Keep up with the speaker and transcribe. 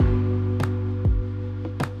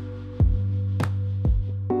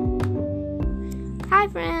Hi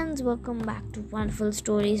friends, welcome back to Wonderful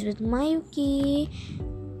Stories with Mayuki.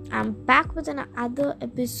 I'm back with another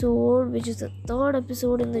episode, which is the third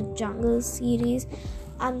episode in the Jungle series.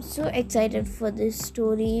 I'm so excited for this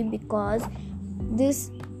story because this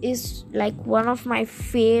is like one of my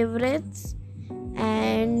favorites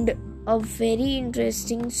and a very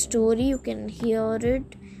interesting story. You can hear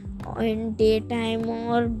it in daytime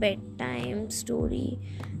or bedtime story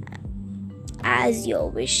as your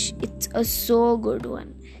wish. It's a so good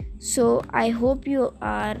one. So I hope you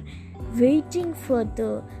are waiting for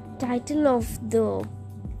the title of the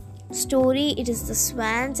story. It is The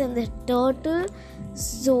Swans and the Turtle.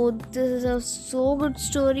 So this is a so good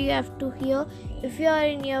story you have to hear. If you are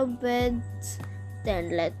in your beds,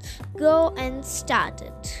 then let's go and start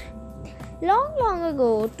it. Long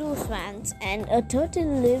ago, two swans and a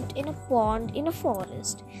turtle lived in a pond in a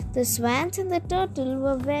forest. The swans and the turtle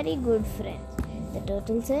were very good friends. The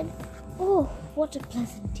turtle said, "Oh, what a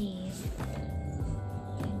pleasant day."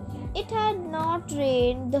 It had not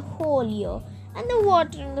rained the whole year, and the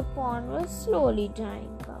water in the pond was slowly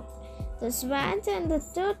drying out. The swans and the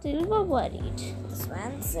turtle were worried. The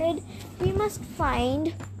swans said, "We must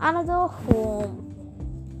find another home."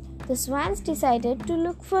 The swans decided to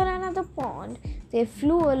look for another pond. They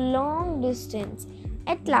flew a long distance.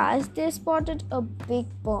 At last, they spotted a big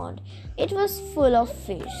pond. It was full of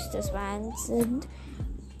fish. The swans said,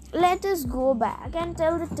 "Let us go back and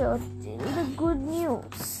tell the turtle the good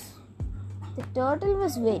news." The turtle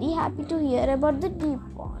was very happy to hear about the deep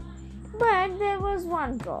pond. But there was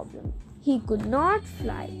one problem. He could not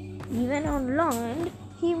fly. Even on land,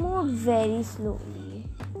 he moved very slowly.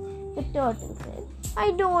 The turtle said,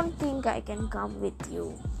 "I don't think I can come with you."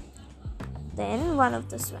 Then one of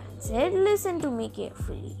the swans said, "Listen to me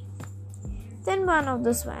carefully." Then one of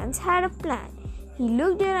the swans had a plan. He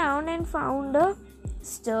looked around and found a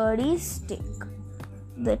sturdy stick.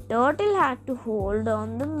 The turtle had to hold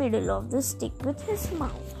on the middle of the stick with his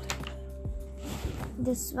mouth.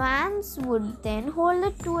 The swans would then hold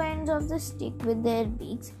the two ends of the stick with their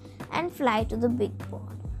beaks and fly to the big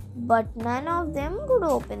pond. But none of them could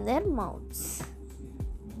open their mouths.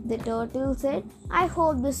 The turtle said, "I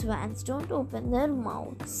hope the swans don't open their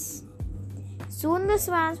mouths." Soon the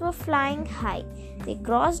swans were flying high. They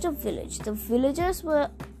crossed a village. The villagers were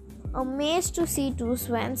amazed to see two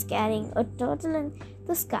swans carrying a turtle in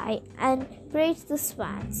the sky and praised the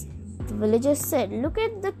swans. The villagers said, "Look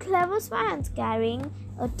at the clever swans carrying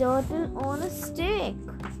a turtle on a stick."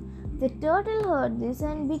 The turtle heard this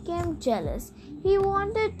and became jealous. He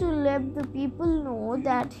wanted to let the people know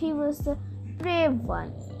that he was the brave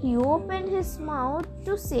one. He opened his mouth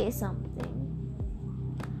to say something.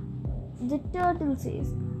 The turtle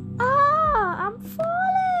says, I'm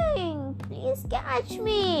falling! Please catch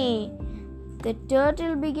me!" The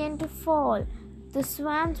turtle began to fall. The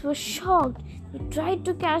swans were shocked. They tried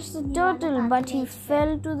to catch the turtle, but he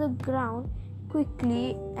fell to the ground quickly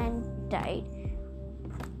and died.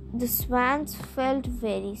 The swans felt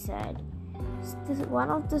very sad.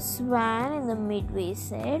 One of the swans in the midway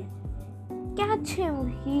said, "Catch him,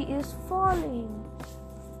 he is falling."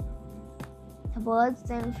 The birds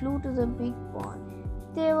then flew to the big pond.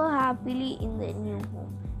 They were happily in their new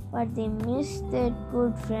home, but they missed their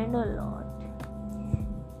good friend a lot.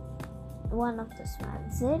 One of the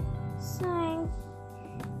swans said, sighing,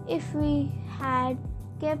 "If we had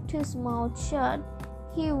kept his mouth shut,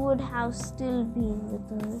 he would have still been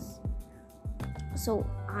with us." So,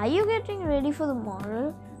 are you getting ready for the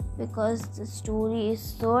moral? Because the story is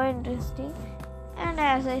so interesting, and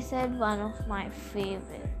as I said, one of my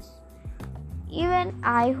favorites. Even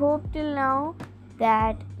I hope till now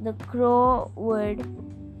that the crow would,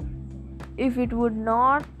 if it would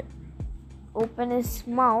not open his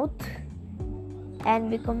mouth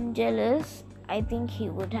and become jealous, I think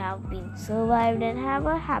he would have been survived and have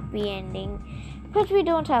a happy ending. But we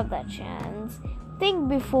don't have that chance. Think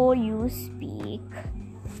before you speak,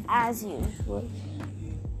 as usual.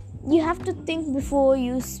 You have to think before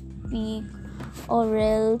you speak, or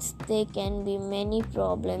else there can be many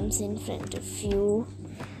problems in front of you,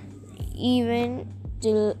 even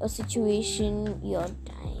till a situation you're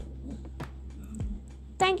dying.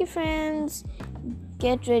 Thank you, friends.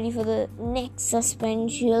 Get ready for the next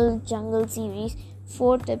suspenseful Jungle series,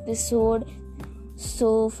 4th episode.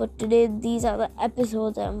 So for today, these are the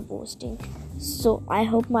episodes I'm posting. So I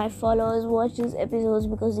hope my followers watch these episodes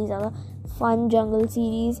because these are the fun Jungle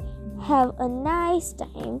series. Have a nice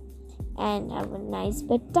time and have a nice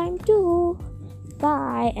bedtime too.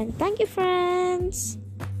 Bye and thank you, friends.